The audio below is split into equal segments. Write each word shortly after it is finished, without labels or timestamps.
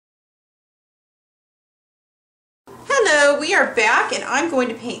we are back, and I'm going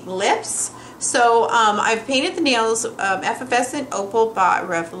to paint lips. So I've painted the nails Effervescent Opal by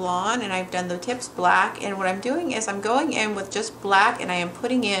Revlon, and I've done the tips black. And what I'm doing is I'm going in with just black, and I am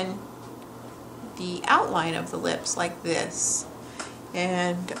putting in the outline of the lips like this.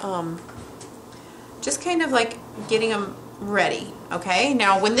 And just kind of like getting them ready. Okay,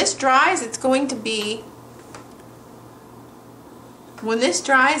 now when this dries, it's going to be, when this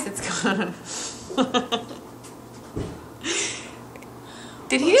dries, it's gonna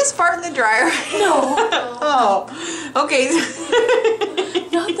Did he just fart in the dryer? No. Oh, okay.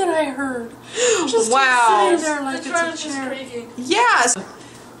 Not that I heard. Just wow. sitting there like it's a chair. Yes.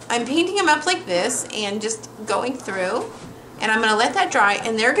 I'm painting them up like this and just going through, and I'm going to let that dry,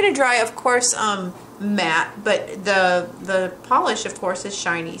 and they're going to dry, of course, matte, but the polish, of course, is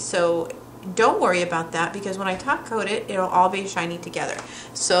shiny. So don't worry about that, because when I top coat it, it'll all be shiny together.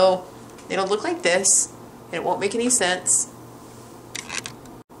 So it'll look like this, and it won't make any sense.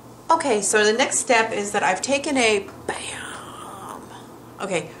 Okay, so the next step is that I've taken a, bam,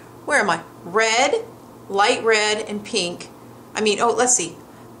 okay, where am I? Red, light red, and pink. I mean, oh, let's see.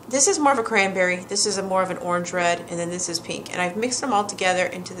 This is more of a cranberry, this is more of an orange red, and then this is pink. And I've mixed them all together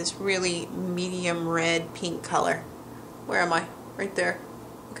into this really medium red pink color. Where am I? Right there.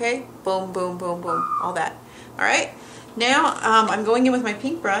 Okay, boom, boom, boom, boom, all that. All right, now I'm going in with my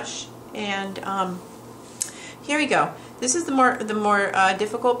pink brush, and here we go. This is the more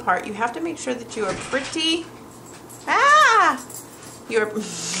difficult part. You have to make sure that you are pretty. You're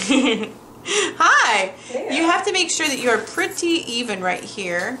hi. Yeah. You have to make sure that you are pretty even right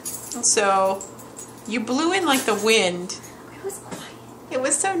here. So you blew in like the wind. It was quiet. It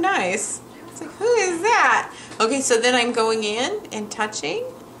was so nice. It's like, who is that? Okay, so then I'm going in and touching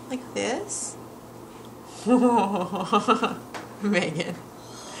like this. Megan.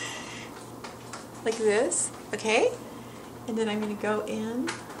 Like this. Okay. And then I'm going to go in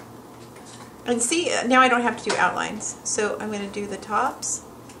and see, now I don't have to do outlines. So I'm going to do the tops,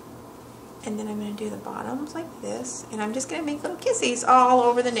 and then I'm going to do the bottoms like this, and I'm just going to make little kissies all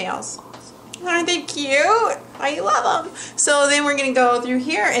over the nails. Aren't they cute? I love them. So then we're going to go through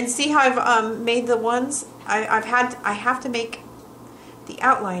here and see how I've made the ones. I have to make the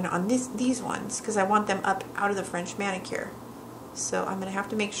outline on these ones because I want them up out of the French manicure. So I'm going to have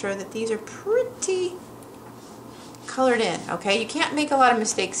to make sure that these are pretty colored in. Okay, you can't make a lot of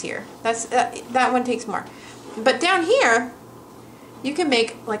mistakes here. That one takes more. But down here, you can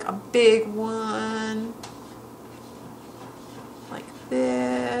make like a big one, like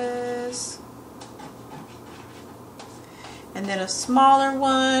this, and then a smaller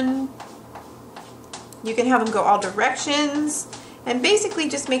one. You can have them go all directions, and basically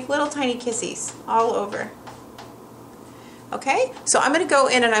just make little tiny kissies all over. Okay, so I'm going to go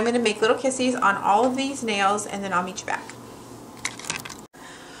in and I'm going to make little kissies on all of these nails, and then I'll meet you back.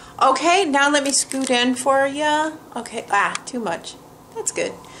 Okay, now let me scoot in for you. Okay, too much. That's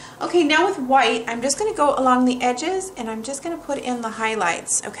good. Okay, now with white, I'm just going to go along the edges, and I'm just going to put in the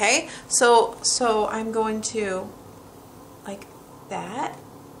highlights. Okay, so I'm going to like that,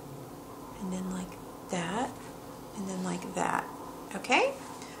 and then like that, and then like that. Okay,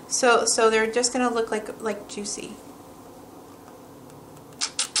 so they're just going to look like juicy.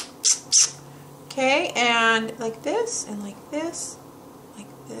 Okay, and like this, and like this, like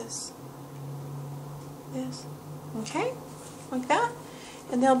this, this, okay, like that,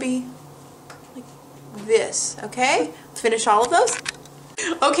 and they'll be like this, okay? Let's finish all of those.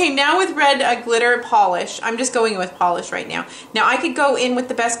 Okay, now with red glitter polish, I'm just going in with polish right now. Now I could go in with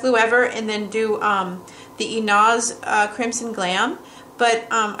the Best Glue Ever and then do the Inaz Crimson Glam, but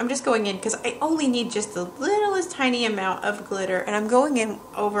I'm just going in because I only need just the littlest tiny amount of glitter, and I'm going in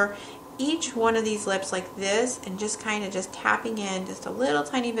over each one of these lips like this, and just kind of just tapping in just a little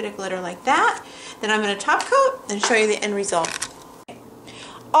tiny bit of glitter like that. Then I'm going to top coat and show you the end result.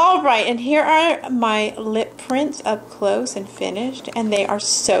 Alright, and here are my lip prints up close and finished, and they are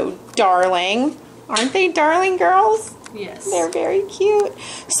so darling. Aren't they darling, girls? Yes. They're very cute.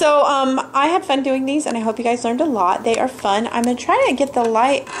 So I had fun doing these, and I hope you guys learned a lot. They are fun. I'm going to try to get the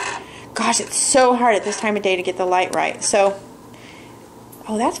light. Gosh, it's so hard at this time of day to get the light right. So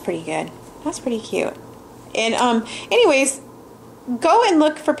oh, that's pretty good. That's pretty cute. And anyways, go and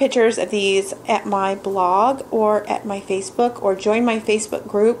look for pictures of these at my blog or at my Facebook, or join my Facebook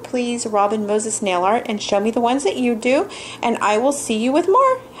group, please, Robin Moses Nail Art, and show me the ones that you do, and I will see you with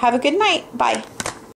more. Have a good night. Bye.